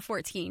 13 or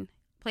 14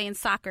 playing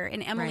soccer,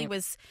 and Emily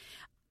was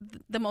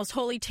the most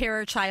holy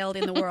terror child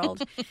in the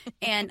world.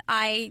 And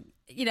I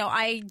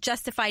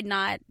justified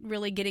not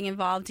really getting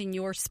involved in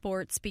your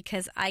sports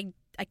because I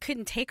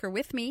couldn't take her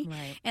with me.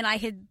 Right. And I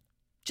had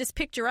just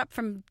picked her up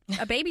from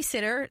a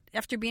babysitter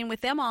after being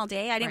with them all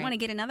day. I didn't want to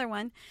get another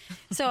one.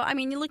 So, I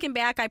mean, looking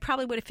back, I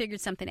probably would have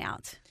figured something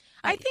out.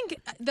 I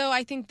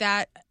think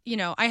that, you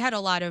know, I had a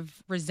lot of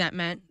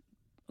resentment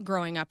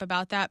growing up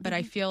about that, but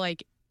I feel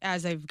like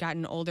as I've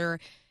gotten older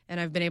and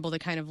I've been able to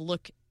kind of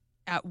look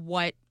at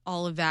what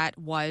all of that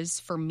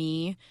was for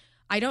me,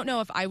 I don't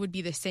know if I would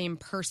be the same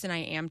person I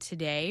am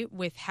today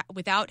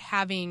without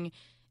having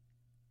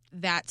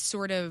that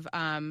sort of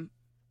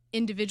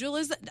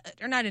individualism,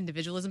 or not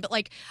individualism, but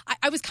like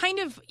I was kind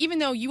of, even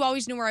though you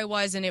always knew where I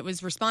was and it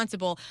was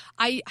responsible,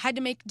 I had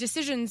to make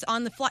decisions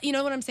on the fly. You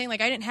know what I'm saying?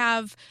 Like I didn't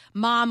have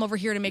Mom over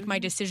here to make my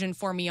decision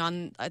for me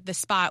on the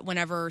spot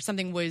whenever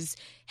something was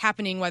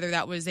happening, whether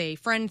that was a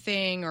friend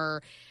thing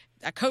or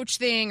a coach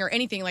thing or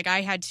anything. Like I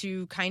had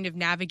to kind of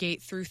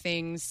navigate through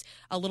things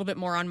a little bit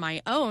more on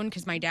my own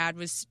because my dad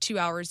was 2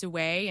 hours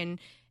away and,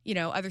 you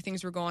know, other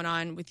things were going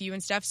on with you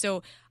and stuff.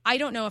 So I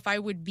don't know if I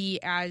would be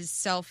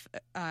as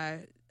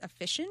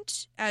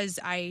efficient as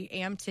I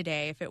am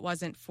today if it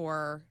wasn't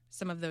for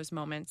some of those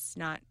moments,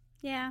 not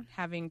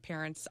having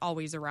parents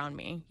always around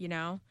me, you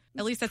know?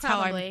 At least that's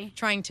how I'm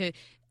trying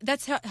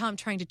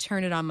to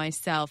turn it on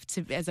myself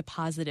as a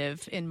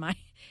positive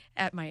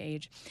at my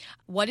age.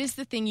 What is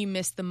the thing you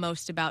miss the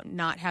most about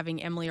not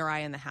having Emily or I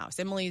in the house?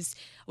 Emily's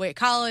away at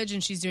college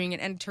and she's doing an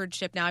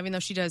internship now, even though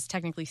she does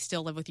technically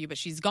still live with you, but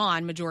she's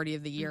gone majority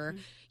of the year.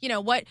 You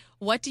know,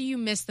 what do you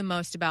miss the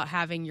most about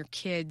having your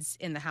kids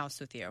in the house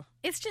with you?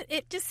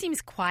 It just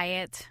seems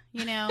quiet,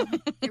 you know?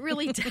 It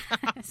really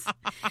does.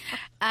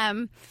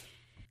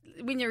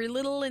 When you're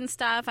little and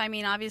stuff, I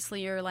mean,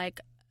 obviously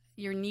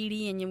you're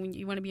needy and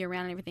you want to be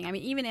around and everything. I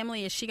mean, even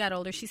Emily, as she got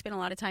older, she spent a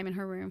lot of time in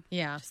her room.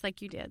 Yeah. Just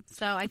like you did.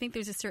 So I think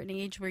there's a certain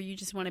age where you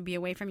just want to be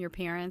away from your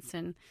parents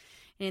and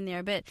in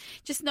there. But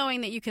just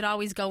knowing that you could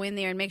always go in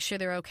there and make sure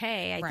they're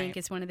okay, I think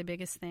is one of the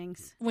biggest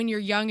things. When you're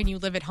young and you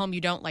live at home,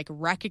 you don't like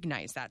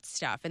recognize that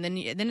stuff. And then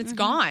it's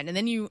gone. And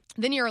then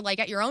you're like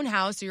at your own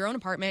house or your own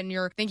apartment and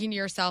you're thinking to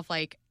yourself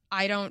like,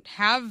 I don't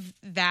have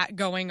that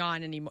going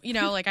on anymore. You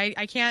know, like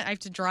I can't, I have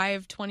to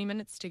drive 20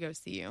 minutes to go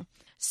see you.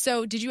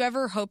 So did you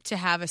ever hope to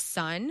have a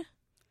son?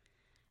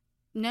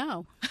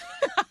 No.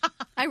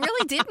 I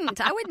really didn't.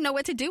 I wouldn't know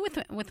what to do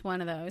with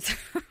one of those.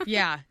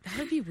 Yeah, that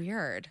would be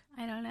weird.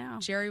 I don't know.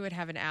 Jerry would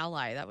have an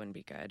ally. That wouldn't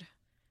be good.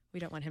 We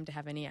don't want him to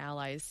have any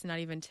allies, not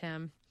even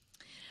Tim.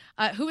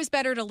 Who is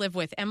better to live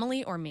with,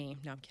 Emily or me?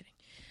 No, I'm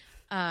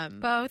kidding.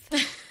 Both.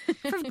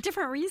 For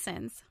different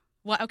reasons.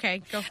 What?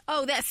 Okay, go.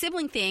 Oh, that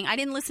sibling thing. I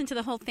didn't listen to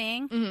the whole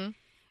thing.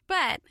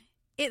 But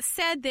it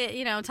said that,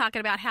 you know, talking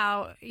about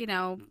how, you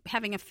know,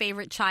 having a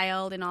favorite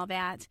child and all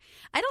that.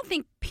 I don't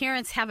think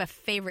parents have a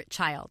favorite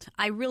child.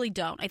 I really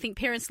don't. I think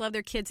parents love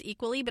their kids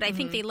equally, but I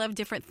think they love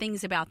different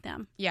things about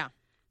them. Yeah.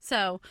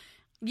 So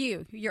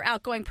your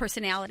outgoing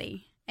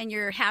personality and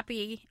your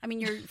happy, I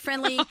mean, you're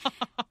friendly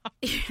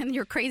and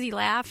your crazy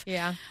laugh.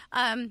 Yeah.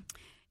 I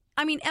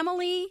mean,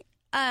 Emily,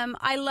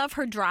 I love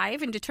her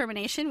drive and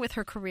determination with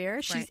her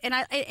career. She's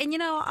right. And you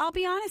know, I'll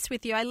be honest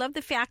with you. I love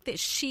the fact that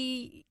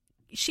she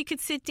could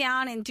sit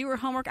down and do her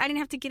homework. I didn't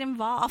have to get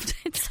involved.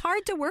 It's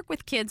hard to work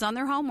with kids on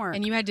their homework.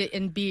 And you had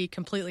to be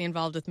completely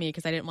involved with me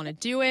because I didn't want to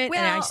do it, and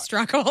I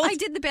struggled. I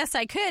did the best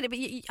I could. But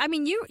I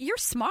mean, you're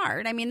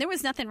smart. I mean, there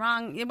was nothing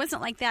wrong. It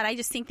wasn't like that. I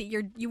just think that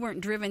you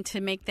weren't driven to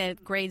make the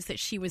grades that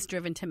she was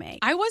driven to make.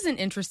 I wasn't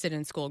interested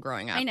in school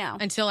growing up. I know.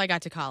 Until I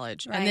got to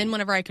college. Right. And then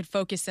whenever I could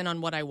focus in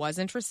on what I was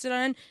interested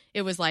in,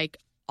 it was like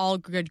all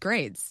good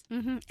grades.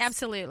 Mm-hmm.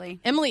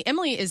 Absolutely.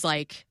 Emily is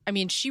like, I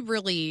mean, she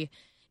really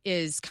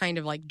is kind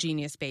of like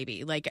genius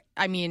baby. Like,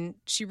 I mean,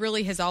 she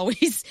really has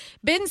always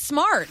been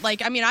smart.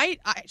 Like, I mean,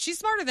 she's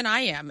smarter than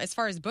I am as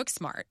far as book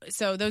smart.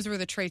 So those were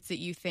the traits that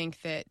you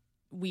think that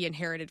we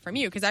inherited from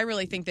you, because I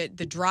really think that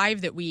the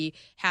drive that we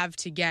have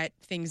to get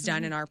things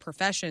done in our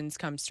professions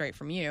comes straight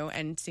from you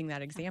and seeing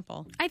that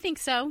example. I think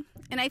so.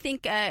 And I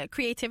think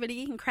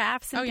creativity and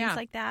crafts and things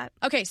like that.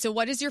 Okay, so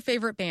what is your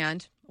favorite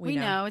band? We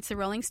know it's the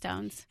Rolling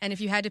Stones. And if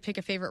you had to pick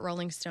a favorite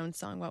Rolling Stones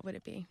song, what would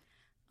it be?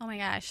 Oh my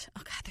gosh.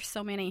 Oh God, there's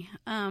so many.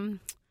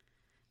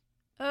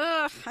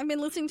 I've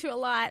been listening to a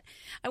lot.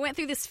 I went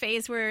through this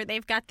phase where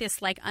they've got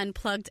this like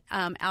unplugged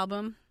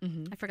album.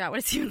 I forgot what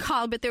it's even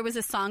called, but there was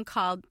a song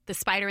called The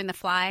Spider and the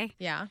Fly.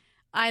 Yeah.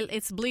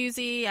 It's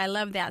bluesy. I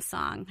love that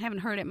song. I haven't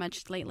heard it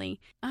much lately.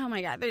 Oh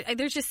my God.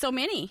 There's just so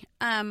many.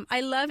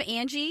 I love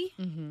Angie.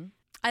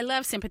 I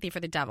love Sympathy for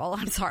the Devil.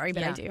 I'm sorry,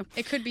 but I do.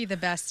 It could be the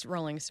best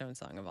Rolling Stone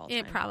song of all time.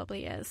 It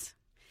probably is.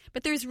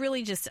 But there's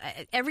really just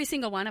every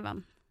single one of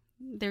them.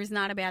 There's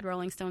not a bad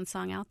Rolling Stone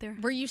song out there.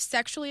 Were you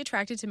sexually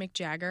attracted to Mick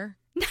Jagger?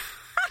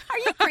 Are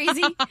you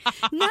crazy?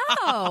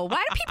 No.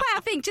 Why do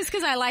people think just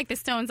because I like the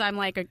Stones, I'm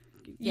like a...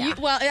 Yeah.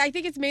 Well, I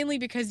think it's mainly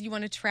because you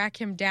want to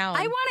track him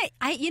down.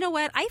 You know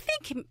what? I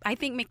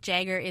think Mick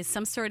Jagger is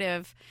some sort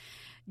of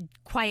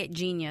quiet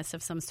genius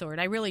of some sort.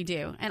 I really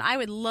do. And I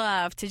would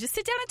love to just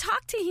sit down and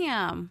talk to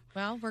him.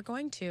 Well, we're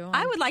going to.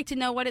 I would like to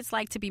know what it's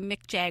like to be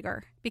Mick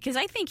Jagger, because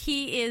I think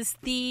he is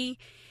the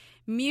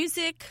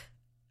music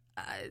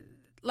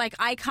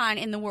icon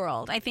in the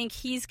world. I think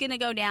he's going to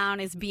go down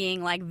as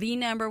being like the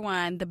number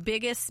one, the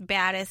biggest,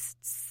 baddest,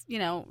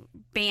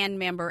 band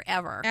member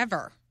ever.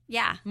 Ever.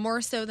 Yeah.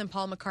 More so than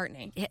Paul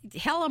McCartney.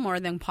 Hella more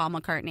than Paul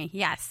McCartney,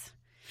 yes.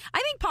 I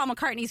think Paul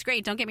McCartney's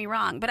great, don't get me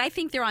wrong, but I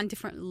think they're on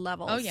different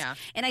levels. Oh, yeah.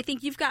 And I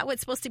think you've got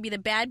what's supposed to be the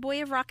bad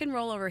boy of rock and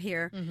roll over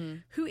here,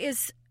 who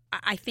is,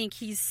 I think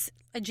he's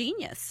a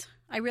genius.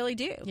 I really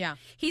do. Yeah.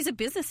 He's a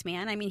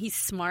businessman. I mean, he's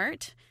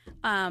smart.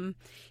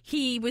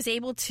 He was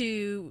able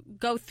to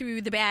go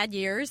through the bad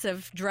years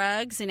of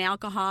drugs and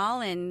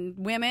alcohol and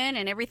women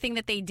and everything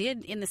that they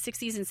did in the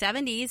 60s and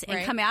 70s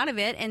and come out of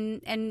it,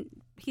 and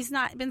he's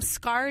not been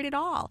scarred at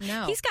all.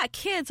 No. He's got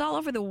kids all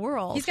over the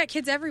world. He's got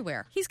kids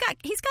everywhere. He's got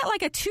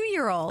like a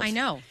 2-year-old. I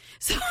know.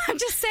 So I'm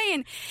just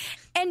saying,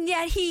 and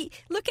yet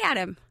look at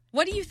him.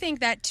 What do you think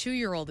that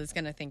 2-year-old is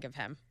going to think of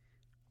him?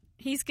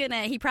 He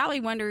probably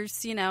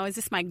wonders, is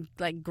this my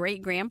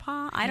great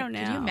grandpa? I don't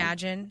know. Can you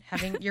imagine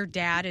having your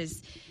dad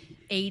is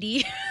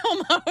 80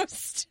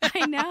 almost?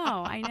 I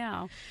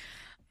know.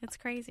 It's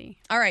crazy.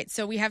 All right.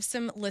 So we have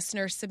some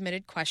listener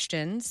submitted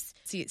questions.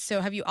 So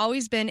have you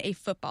always been a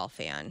football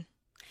fan?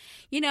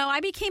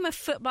 I became a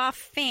football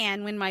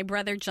fan when my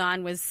brother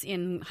John was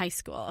in high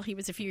school. He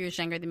was a few years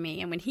younger than me.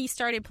 And when he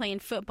started playing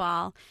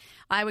football,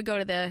 I would go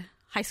to the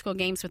high school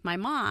games with my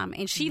mom,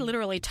 and she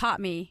literally taught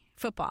me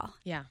football.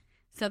 Yeah.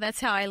 So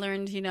that's how I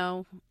learned,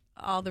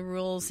 all the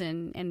rules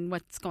and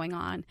what's going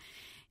on.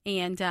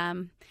 And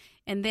then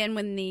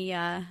when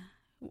the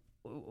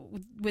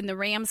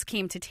Rams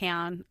came to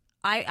town,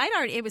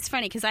 it was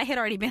funny because I had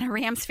already been a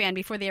Rams fan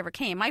before they ever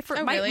came. My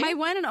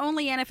one and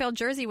only NFL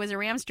jersey was a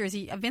Rams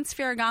jersey, a Vince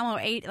Ferragamo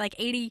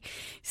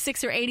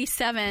 86 or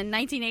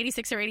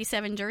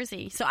 87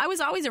 jersey. So I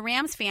was always a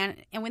Rams fan,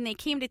 and when they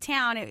came to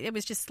town, it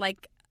was just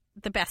like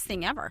the best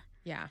thing ever.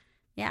 Yeah.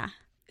 Yeah.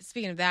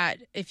 Speaking of that,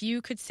 if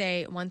you could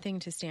say one thing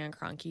to Stan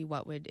Kroenke,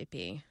 what would it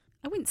be?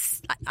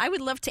 I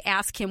would love to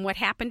ask him what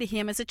happened to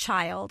him as a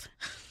child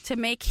to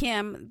make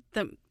him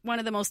one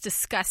of the most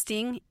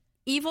disgusting,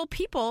 evil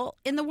people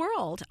in the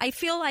world. I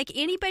feel like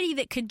anybody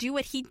that could do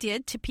what he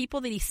did to people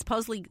that he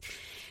supposedly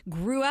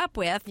grew up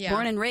with,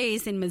 born and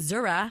raised in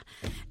Missouri, how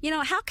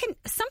can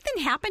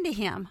something happen to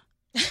him?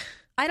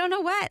 I don't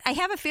know what. I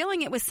have a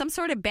feeling it was some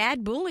sort of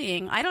bad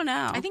bullying. I don't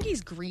know. I think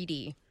he's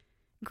greedy.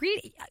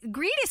 Greed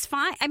is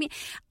fine. I mean,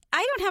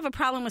 I don't have a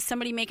problem with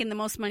somebody making the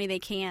most money they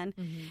can,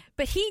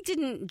 but he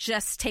didn't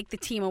just take the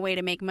team away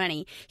to make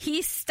money.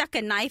 He stuck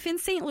a knife in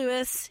St.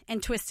 Louis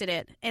and twisted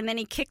it, and then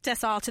he kicked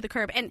us all to the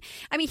curb. And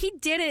I mean, he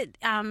did it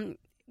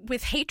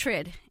with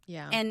hatred.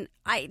 Yeah. And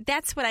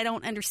that's what I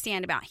don't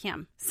understand about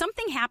him.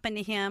 Something happened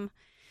to him.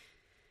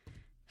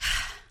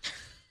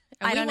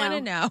 I don't want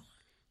to know.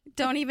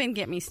 Don't even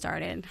get me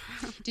started.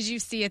 Did you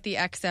see at the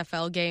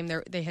XFL game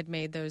they had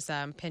made those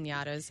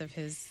piñatas of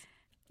his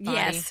body?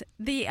 Yes,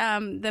 the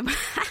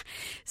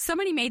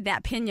somebody made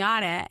that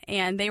piñata,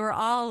 and they were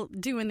all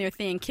doing their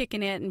thing,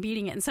 kicking it and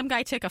beating it. And some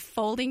guy took a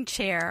folding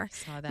chair,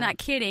 not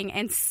kidding,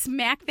 and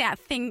smacked that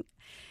thing.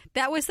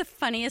 That was the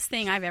funniest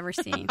thing I've ever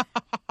seen.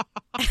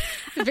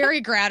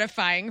 Very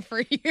gratifying for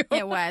you.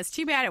 It was.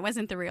 Too bad it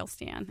wasn't the real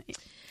Stan.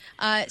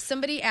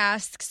 Somebody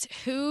asks,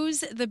 who's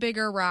the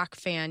bigger rock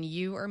fan,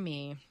 you or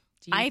me?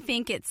 I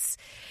think it's,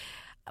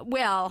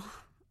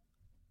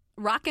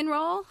 rock and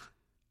roll.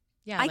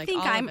 Yeah,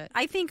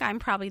 I think I'm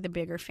probably the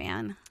bigger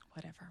fan.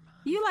 Whatever, Mom.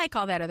 You like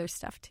all that other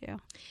stuff too.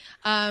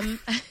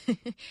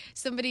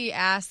 Somebody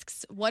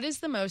asks, what is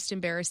the most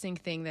embarrassing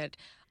thing that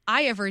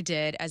I ever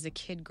did as a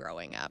kid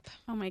growing up?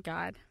 Oh my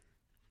God.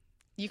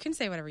 You can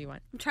say whatever you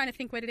want. I'm trying to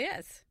think what it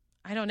is.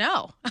 I don't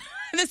know.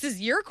 This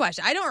is your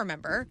question. I don't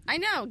remember. I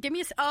know. Give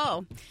me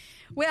well,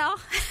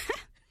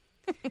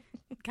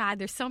 God,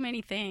 there's so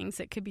many things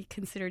that could be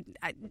considered.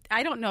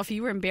 I don't know if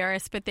you were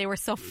embarrassed, but they were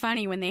so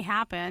funny when they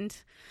happened.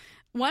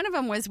 One of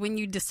them was when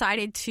you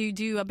decided to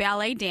do a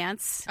ballet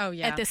dance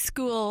at the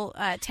school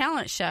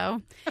talent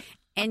show.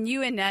 And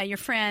you and your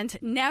friend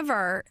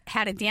never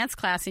had a dance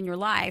class in your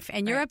life.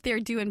 And you're up there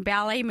doing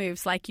ballet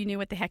moves like you knew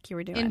what the heck you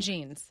were doing. In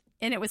jeans.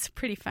 And it was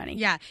pretty funny.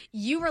 Yeah.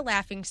 You were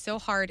laughing so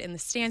hard in the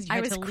stands you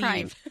had to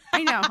crying. Leave.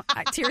 I know.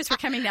 Tears were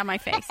coming down my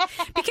face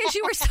because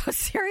you were so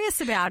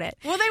serious about it.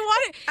 Well, they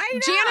wanted...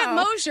 Janet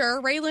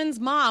Mosier, Raylan's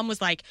mom,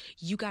 was like,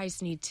 you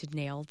guys need to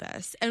nail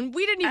this. And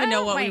we didn't even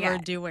know what we were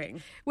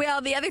doing.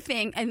 Well, the other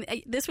thing, and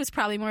this was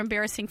probably more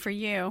embarrassing for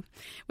you,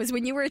 was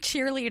when you were a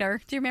cheerleader.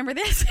 Do you remember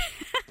this?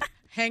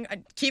 Hang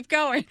on. Keep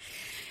going.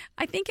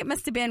 I think it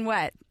must have been,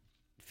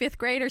 5th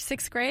grade or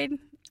 6th grade?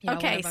 Yeah,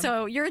 okay,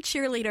 so you're a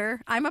cheerleader.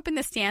 I'm up in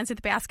the stands at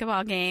the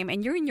basketball game,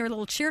 and you and your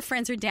little cheer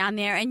friends are down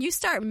there, and you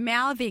start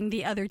mouthing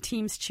the other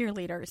team's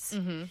cheerleaders.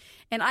 Mm-hmm.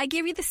 And I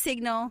give you the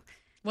signal.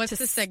 What's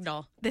the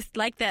signal?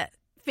 Like the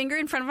finger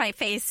in front of my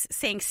face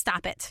saying,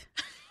 stop it.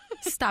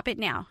 Stop it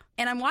now.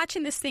 And I'm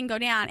watching this thing go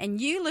down, and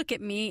you look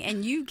at me,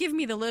 and you give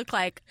me the look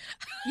like,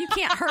 you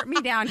can't hurt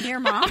me down here,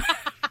 Mom.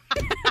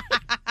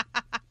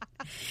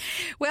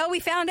 Well,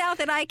 we found out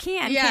that I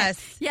can.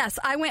 Yes. Yes,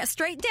 I went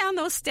straight down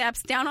those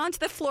steps, down onto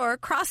the floor,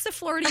 across the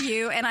floor to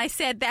you, and I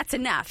said, that's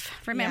enough.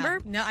 Remember?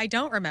 Yeah. No, I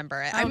don't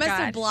remember it. I Oh, must God.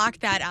 have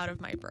blocked that out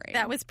of my brain.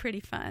 That was pretty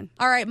fun.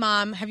 All right,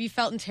 Mom, have you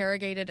felt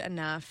interrogated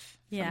enough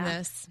Yeah. from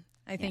this?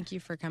 I thank you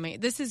for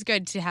coming. This is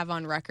good to have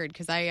on record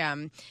because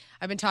I've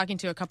been talking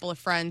to a couple of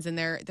friends and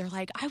they're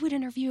like, I would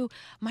interview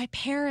my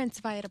parents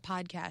if I had a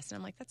podcast. And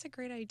I'm like, that's a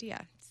great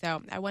idea.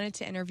 So I wanted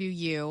to interview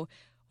you.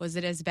 Was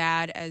it as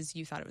bad as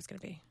you thought it was going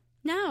to be?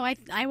 No,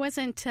 I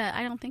wasn't.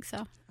 I don't think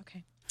so.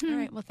 Okay. All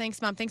right. Well,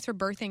 thanks, Mom. Thanks for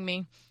birthing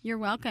me. You're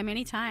welcome.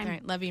 Anytime. All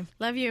right. Love you.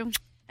 Love you.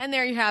 And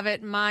there you have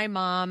it. My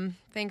mom.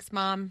 Thanks,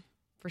 Mom,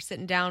 for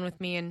sitting down with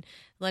me and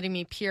letting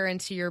me peer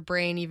into your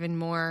brain even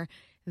more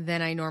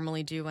than I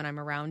normally do when I'm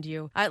around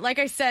you. Like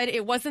I said,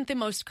 it wasn't the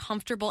most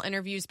comfortable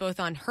interviews, both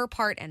on her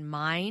part and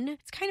mine.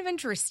 It's kind of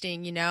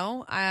interesting, you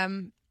know?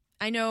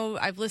 I know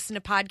I've listened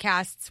to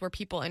podcasts where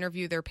people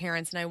interview their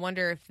parents, and I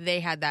wonder if they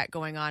had that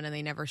going on and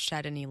they never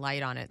shed any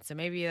light on it. So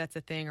maybe that's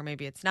a thing or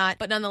maybe it's not.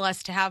 But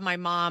nonetheless, to have my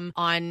mom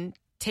on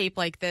tape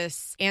like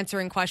this,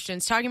 answering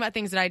questions, talking about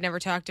things that I'd never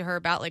talked to her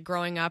about, like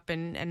growing up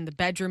and the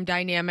bedroom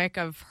dynamic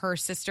of her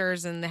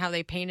sisters and how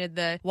they painted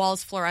the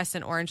walls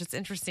fluorescent orange. It's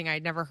interesting.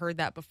 I'd never heard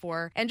that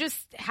before. And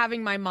just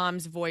having my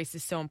mom's voice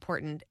is so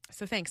important.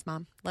 So thanks,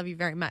 Mom. Love you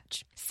very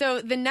much.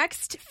 So the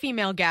next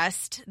female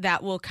guest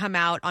that will come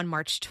out on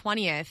March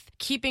 20th,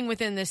 keeping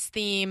within this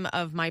theme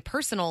of my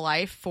personal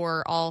life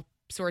for all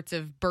sorts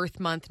of birth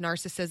month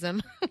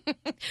narcissism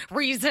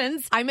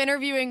reasons, I'm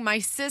interviewing my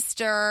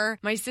sister.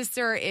 My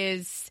sister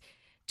is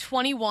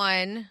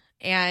 21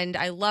 and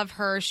I love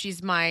her.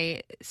 She's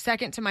my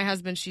second to my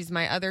husband. She's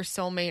my other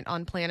soulmate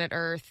on planet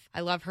Earth.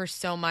 I love her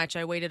so much.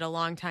 I waited a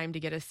long time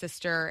to get a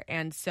sister.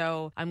 And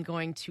so I'm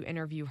going to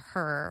interview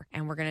her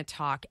and we're going to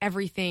talk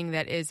everything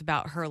that is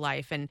about her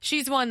life. And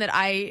she's one that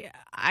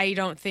I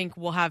don't think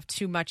will have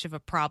too much of a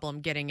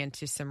problem getting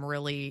into some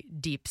really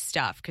deep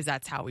stuff because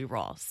that's how we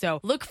roll. So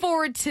look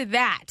forward to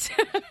that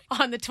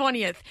on the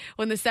 20th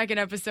when the second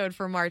episode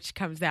for March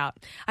comes out.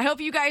 I hope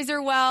you guys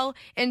are well.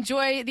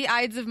 Enjoy the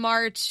Ides of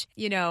March.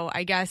 You know,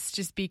 I guess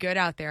just be good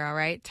out there, all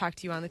right? Talk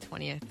to you on the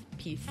 20th.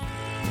 Peace.